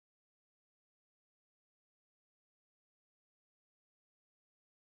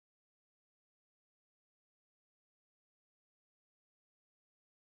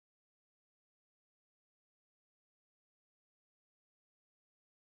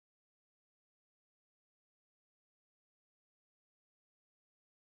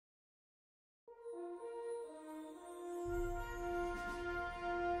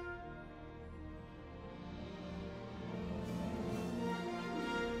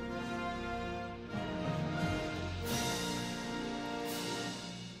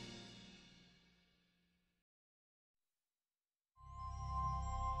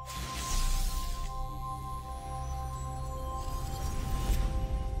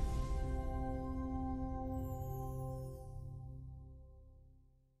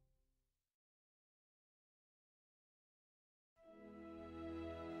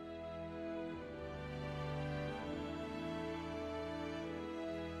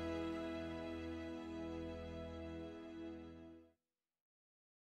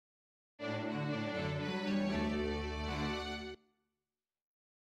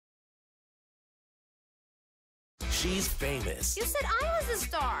She's famous. You said I was a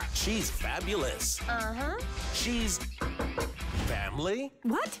star. She's fabulous. Uh-huh. She's family.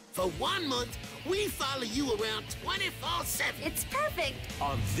 What? For 1 month, we follow you around 24/7. It's perfect.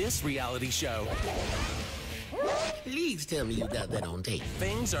 On this reality show, Please tell me you got that on tape.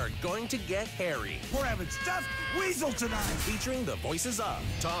 things are going to get hairy. We're having stuffed weasel tonight. Featuring the voices of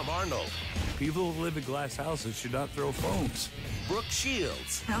Tom Arnold, People who live in glass houses should not throw phones. Brooke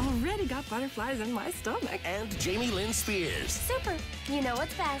Shields, I already got butterflies in my stomach. and Jamie Lynn Spears. Super. You know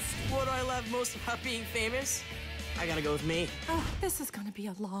what's best. What do I love most about being famous? I gotta go with me. Oh, this is gonna be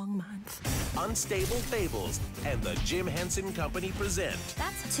a long month. Unstable Fables and the Jim Henson Company present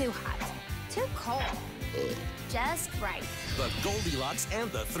That's too hot. Too cold. Just right. The Goldilocks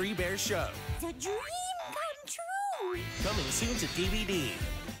and the Three Bears Show. The dream come true. Coming soon to DVD.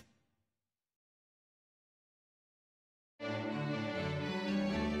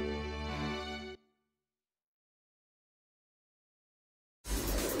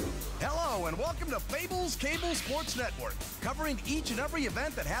 Hello and welcome to Fables Cable Sports Network, covering each and every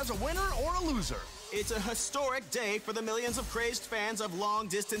event that has a winner or a loser. It's a historic day for the millions of crazed fans of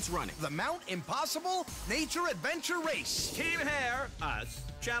long-distance running. The Mount Impossible Nature Adventure Race. Team Hare, us,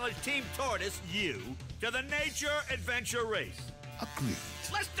 challenge Team Tortoise, you, to the Nature Adventure Race. Agreed.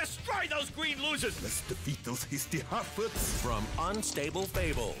 Let's destroy those green losers! Let's defeat those hasty Harfoots. From Unstable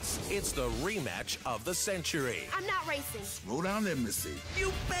Fables, it's the rematch of the century. I'm not racing. Slow down there, Missy.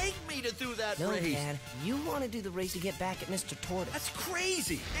 You begged me to do that No, race. Dad. You want to do the race to get back at Mr. Tortoise. That's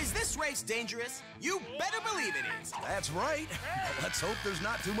crazy. Is this race dangerous? You better believe it is. That's right. Let's hope there's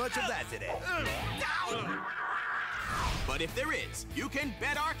not too much of that today. But if there is, you can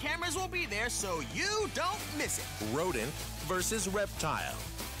bet our cameras will be there so you don't miss it. Rodent versus reptile.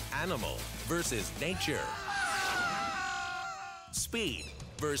 Animal versus nature. Speed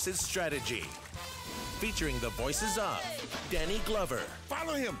versus strategy. Featuring the voices of Danny Glover,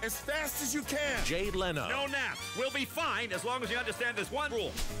 Follow him as fast as you can. Jade Leno, No naps. We'll be fine as long as you understand this one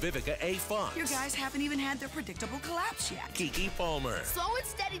rule. Vivica A. Fox, You guys haven't even had their predictable collapse yet. Kiki Palmer, Slow and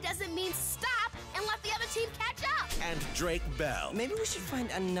steady doesn't mean stop and let the other team catch up. and Drake Bell. Maybe we should find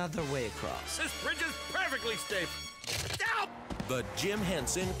another way across. This bridge is perfectly stable. Ow! The Jim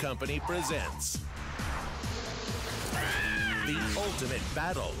Henson Company presents the ultimate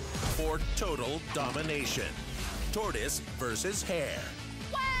battle for total domination. Tortoise versus Hare.